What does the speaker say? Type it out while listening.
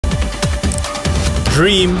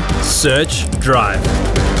Dream, search, drive.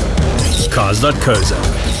 Cars.co.za.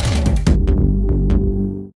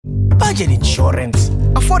 Budget insurance.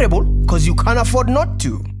 Affordable because you can't afford not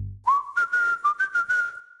to.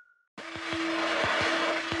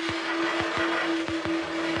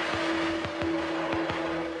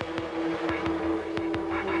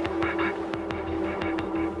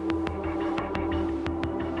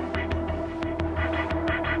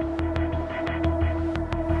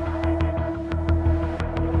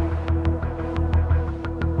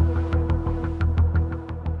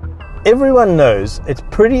 Everyone knows it's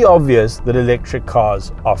pretty obvious that electric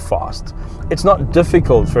cars are fast. It's not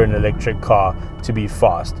difficult for an electric car to be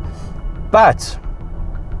fast. But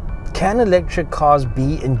can electric cars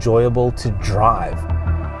be enjoyable to drive?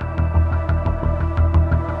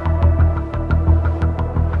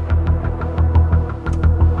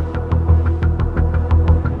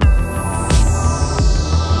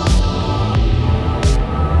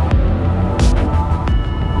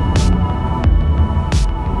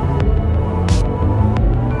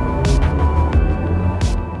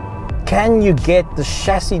 Can you get the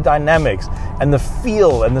chassis dynamics and the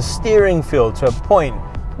feel and the steering feel to a point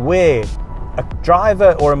where a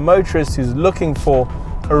driver or a motorist who's looking for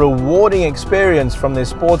a rewarding experience from their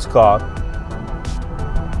sports car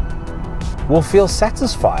will feel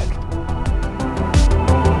satisfied?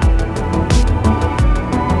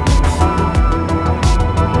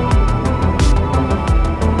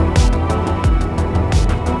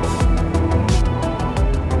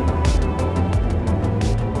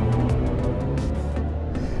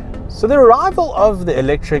 So the arrival of the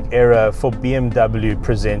electric era for BMW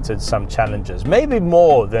presented some challenges, maybe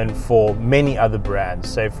more than for many other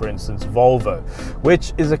brands, say for instance Volvo,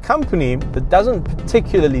 which is a company that doesn't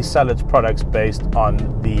particularly sell its products based on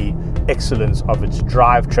the excellence of its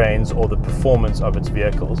drivetrains or the performance of its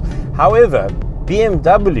vehicles. However,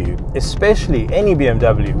 BMW, especially any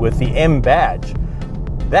BMW with the M badge,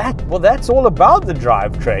 that's all about the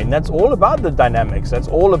drivetrain, that's all about the dynamics, that's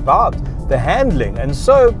all about the handling. And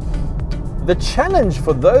so the challenge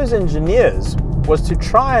for those engineers was to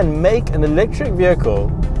try and make an electric vehicle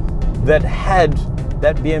that had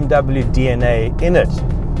that BMW DNA in it,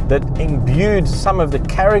 that imbued some of the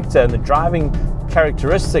character and the driving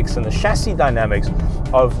characteristics and the chassis dynamics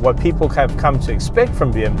of what people have come to expect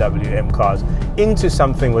from BMW M cars into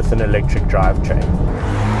something with an electric drivetrain.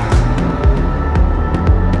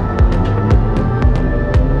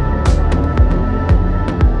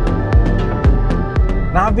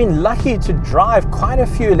 Now, I've been lucky to drive quite a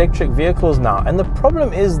few electric vehicles now, and the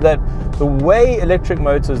problem is that the way electric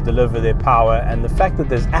motors deliver their power and the fact that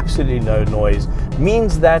there's absolutely no noise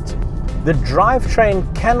means that the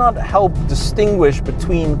drivetrain cannot help distinguish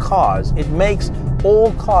between cars. It makes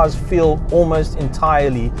all cars feel almost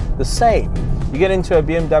entirely the same. You get into a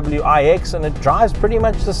BMW iX and it drives pretty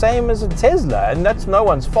much the same as a Tesla, and that's no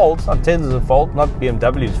one's fault. It's not Tesla's fault, not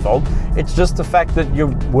BMW's fault. It's just the fact that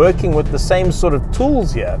you're working with the same sort of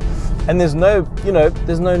tools here, and there's no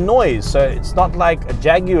noise. So it's not like a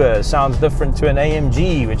Jaguar sounds different to an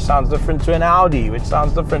AMG, which sounds different to an Audi, which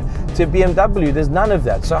sounds different to a BMW. There's none of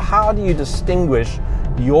that. So how do you distinguish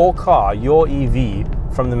your car, your EV,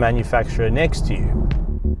 from the manufacturer next to you?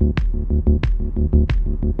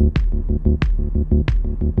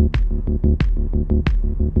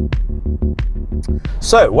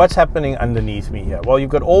 So what's happening underneath me here? Well, you've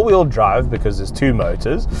got all-wheel drive because there's two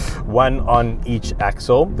motors, one on each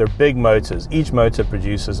axle. They're big motors. Each motor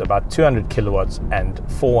produces about 200 kilowatts and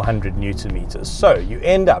 400 newton meters. So you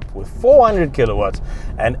end up with 400 kilowatts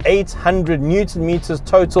and 800 newton meters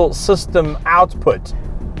total system output.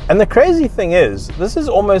 And the crazy thing is, this is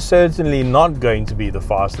almost certainly not going to be the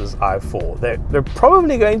fastest i4. They're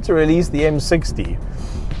probably going to release the M60,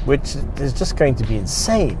 which is just going to be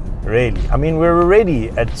insane, really. I mean, we're already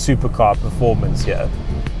at supercar performance here.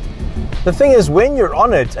 The thing is, when you're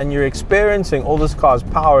on it and you're experiencing all this car's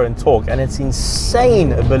power and torque and its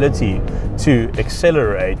insane ability to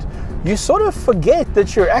accelerate, you sort of forget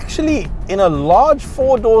that you're actually in a large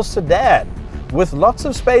four-door sedan with lots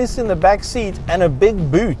of space in the back seat and a big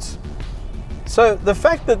boot. So the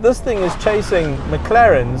fact that this thing is chasing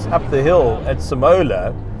McLarens up the hill at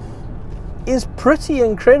Samola is pretty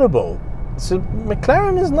incredible. So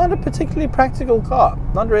McLaren is not a particularly practical car.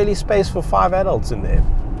 Not really space for 5 adults in there.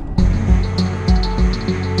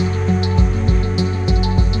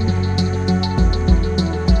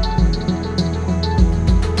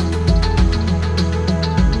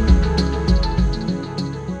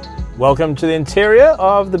 Welcome to the interior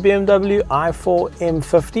of the BMW i4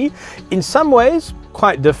 M50. In some ways,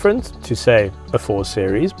 quite different to say a 4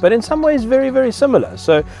 Series, but in some ways very, very similar.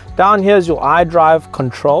 So down here is your iDrive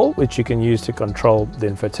control, which you can use to control the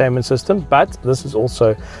infotainment system, but this is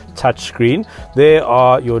also touch screen. There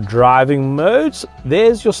are your driving modes.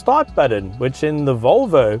 There's your start button, which in the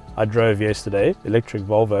Volvo I drove yesterday, electric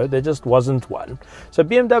Volvo, there just wasn't one. So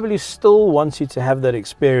BMW still wants you to have that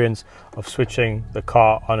experience of switching the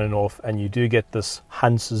car on and off, and you do get this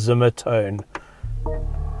Hans Zimmer tone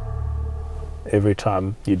every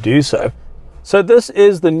time you do so. So this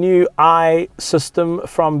is the new i system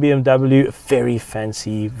from BMW. Very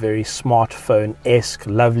fancy, very smartphone-esque,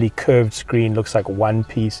 lovely curved screen, looks like one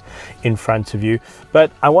piece in front of you.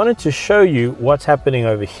 But I wanted to show you what's happening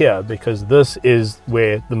over here, because this is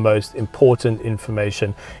where the most important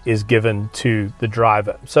information is given to the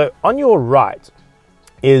driver. So on your right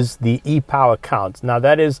is the e-power count. Now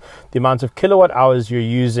that is the amount of kilowatt hours you're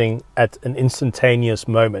using at an instantaneous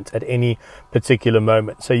moment, at any particular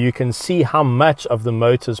moment. So you can see how much of the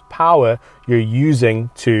motor's power you're using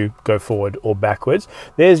to go forward or backwards.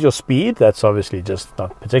 There's your speed. That's obviously just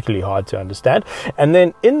not particularly hard to understand. And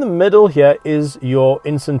then in the middle here is your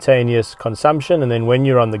instantaneous consumption. And then when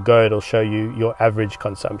you're on the go, it'll show you your average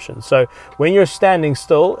consumption. So when you're standing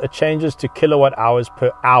still, it changes to kilowatt hours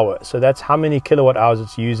per hour. So that's how many kilowatt hours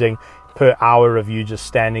it's using per hour of you just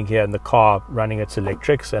standing here in the car running its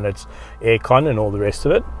electrics and its aircon and all the rest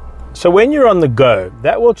of it. So when you're on the go,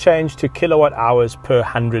 that will change to kilowatt hours per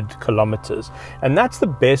 100 kilometers. And that's the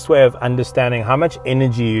best way of understanding how much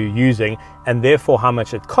energy you're using and therefore how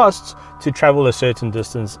much it costs to travel a certain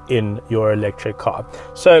distance in your electric car.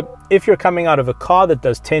 So if you're coming out of a car that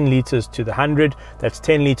does 10 liters to the 100, that's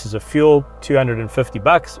 10 liters of fuel,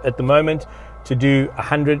 $250 at the moment. To do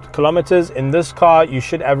 100 kilometers in this car, you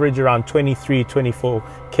should average around 24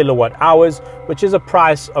 kilowatt hours, which is a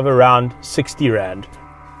price of around 60 Rand.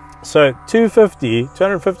 So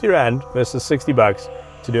 250 Rand versus 60 bucks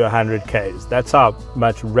to do 100 Ks. That's how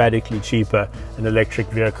much radically cheaper an electric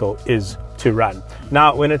vehicle is to run.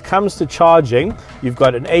 Now, when it comes to charging, you've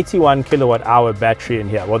got an 81 kilowatt hour battery in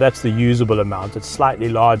here. Well, that's the usable amount. It's slightly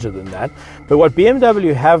larger than that. But what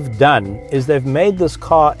BMW have done is they've made this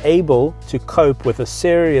car able to cope with a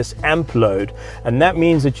serious amp load. And that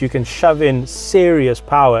means that you can shove in serious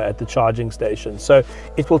power at the charging station. So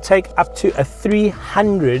it will take up to a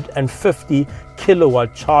 350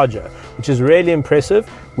 kilowatt charger, which is really impressive.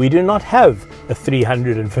 We do not have a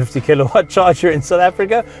 350 kilowatt charger in South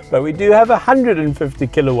Africa, but we do have 150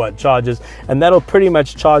 kilowatt chargers, and that'll pretty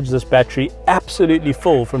much charge this battery absolutely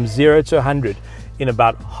full from 0 to 100 in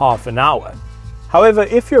about half an hour. However,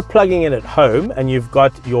 if you're plugging in at home and you've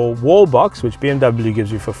got your wall box, which BMW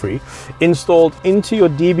gives you for free, installed into your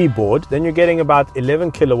DB board, then you're getting about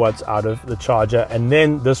 11 kilowatts out of the charger, and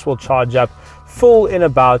then this will charge up full in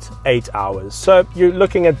about 8 hours. So you're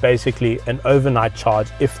looking at basically an overnight charge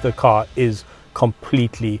if the car is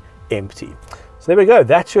completely empty. So there we go.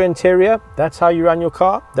 That's your interior. That's how you run your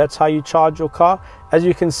car. That's how you charge your car. As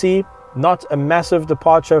you can see, not a massive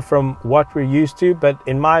departure from what we're used to, but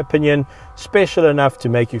in my opinion, special enough to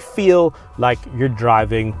make you feel like you're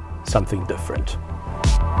driving something different.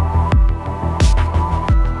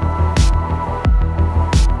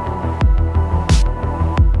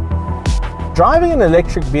 Driving an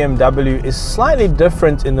electric BMW is slightly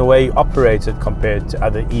different in the way you operate it compared to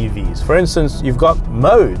other EVs. For instance, you've got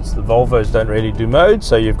modes. The Volvos don't really do modes,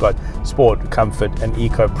 so you've got Sport, Comfort and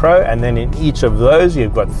Eco Pro, and then in each of those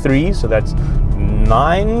you've got 3, so that's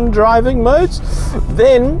 9 driving modes.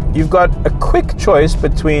 Then you've got a quick choice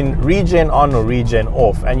between regen on or regen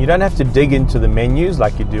off, and you don't have to dig into the menus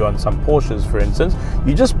like you do on some Porsches, for instance.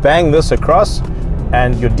 You just bang this across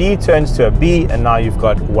and your D turns to a B, and now you've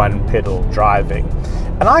got one pedal driving.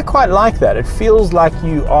 And I quite like that. It feels like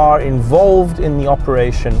you are involved in the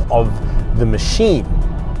operation of the machine.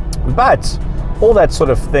 But all that sort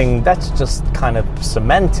of thing, that's just kind of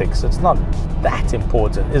semantics. It's not that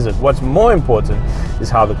important, is it? What's more important is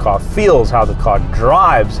how the car feels, how the car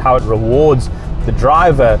drives, how it rewards the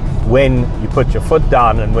driver when you put your foot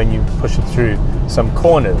down and when you push it through some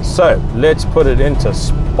corners. So let's put it into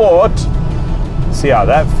Sport. See how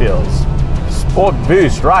that feels. Sport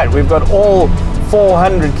boost, right? We've got all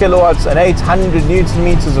 400 kilowatts and 800 newton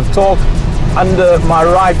meters of torque under my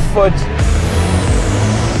right foot.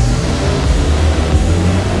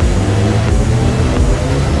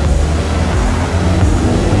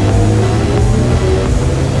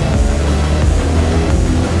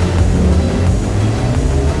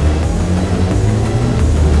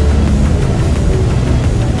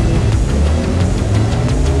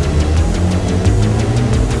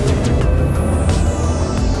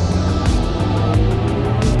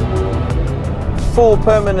 full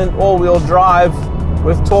permanent all-wheel drive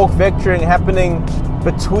with torque vectoring happening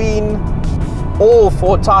between all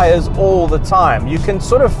 4 tires all the time. You can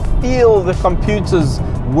sort of feel the computers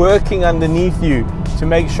working underneath you to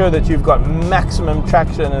make sure that you've got maximum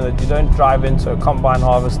traction and that you don't drive into a combine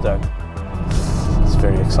harvester. It's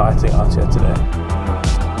very exciting out here today.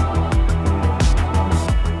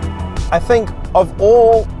 I think of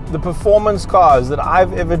all the performance cars that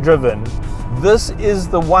I've ever driven, this is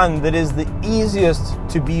the one that is the easiest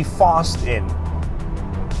to be fast in.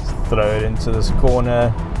 Let's throw it into this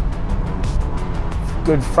corner.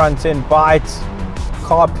 Good front end bite.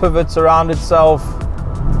 Car pivots around itself.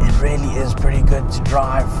 It really is pretty good to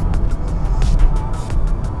drive.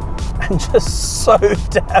 And just so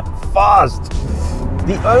damn fast.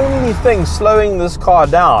 The only thing slowing this car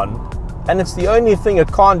down, and it's the only thing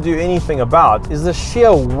it can't do anything about, is the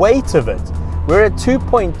sheer weight of it. We're at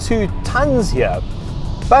 2.2 tons here,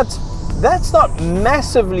 but that's not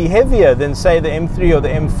massively heavier than, say, the M3 or the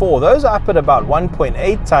M4. Those are up at about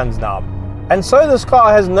 1.8 tons now. And so this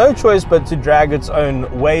car has no choice but to drag its own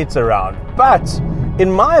weight around. But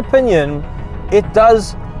in my opinion, it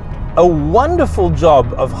does a wonderful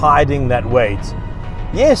job of hiding that weight.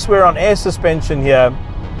 Yes, we're on air suspension here,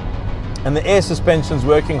 and the air suspension's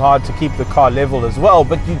working hard to keep the car level as well,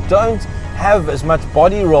 but you don't have as much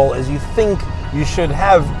body roll as you think you should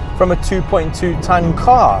have from a 2.2 ton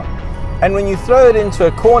car. And when you throw it into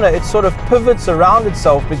a corner, it sort of pivots around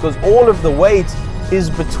itself because all of the weight is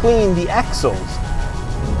between the axles.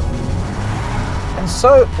 And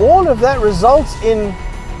so all of that results in,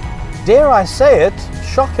 dare I say it,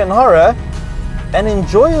 shock and horror, an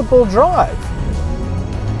enjoyable drive.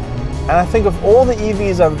 And I think of all the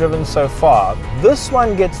EVs I've driven so far, this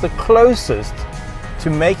one gets the closest to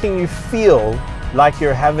making you feel like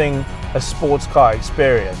you're having a sports car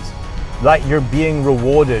experience, like you're being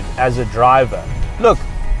rewarded as a driver. Look,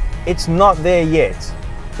 it's not there yet.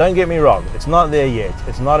 Don't get me wrong, it's not there yet.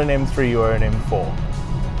 It's not an M3 or an M4.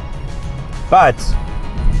 But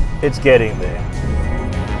it's getting there.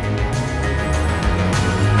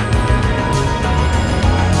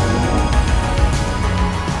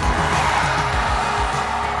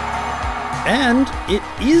 And it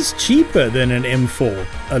is cheaper than an M4,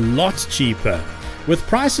 a lot cheaper. With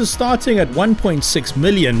prices starting at 1.6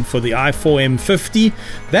 million for the i4 M50,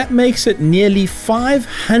 that makes it nearly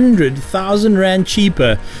 500,000 Rand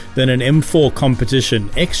cheaper than an M4 competition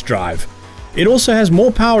xDrive. It also has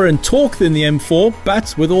more power and torque than the M4,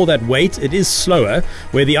 but with all that weight, it is slower.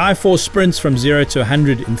 Where the i4 sprints from 0 to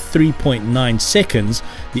 100 in 3.9 seconds,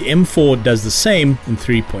 the M4 does the same in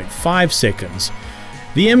 3.5 seconds.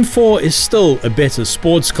 The M4 is still a better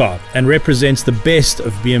sports car and represents the best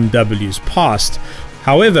of BMW's past.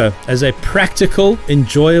 However, as a practical,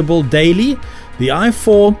 enjoyable daily, the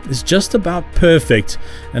i4 is just about perfect,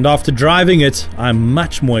 and after driving it, I'm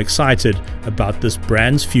much more excited about this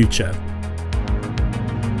brand's future.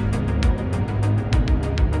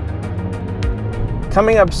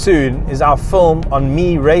 Coming up soon is our film on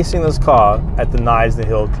me racing this car at the Knysna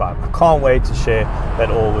Hill Climb. I can't wait to share that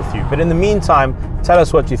all with you. But in the meantime, tell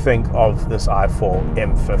us what you think of this i4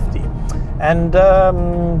 M50. And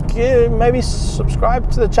maybe subscribe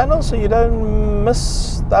to the channel so you don't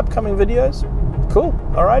miss the upcoming videos. Cool,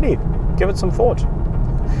 alrighty, give it some thought.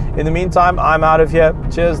 In the meantime, I'm out of here.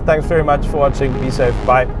 Cheers, thanks very much for watching. Be safe,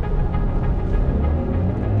 bye.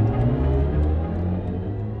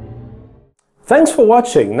 Thanks for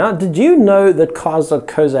watching. Now, did you know that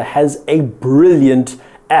Cars.co.za has a brilliant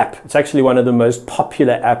app? It's actually one of the most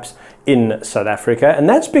popular apps in South Africa, and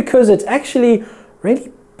that's because it's actually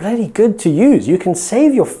really bloody good to use. You can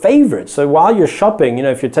save your favorites. So while you're shopping, you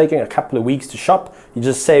know, if you're taking a couple of weeks to shop, you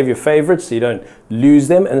just save your favorites so you don't lose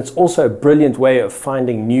them. And it's also a brilliant way of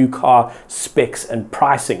finding new car specs and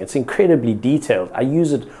pricing. It's incredibly detailed. I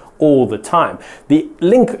use it all the time. The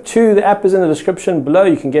link to the app is in the description below.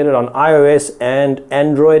 You can get it on iOS and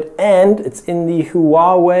Android, and it's in the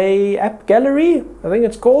Huawei app gallery, I think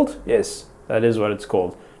it's called. Yes, that is what it's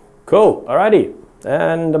called. Cool, alrighty,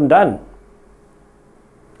 and I'm done.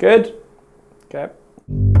 Good, okay.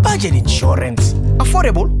 Budget insurance.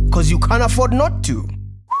 Affordable because you can't afford not to.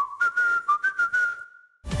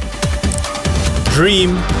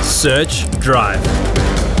 Dream, search, drive.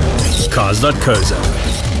 Cars.co.za.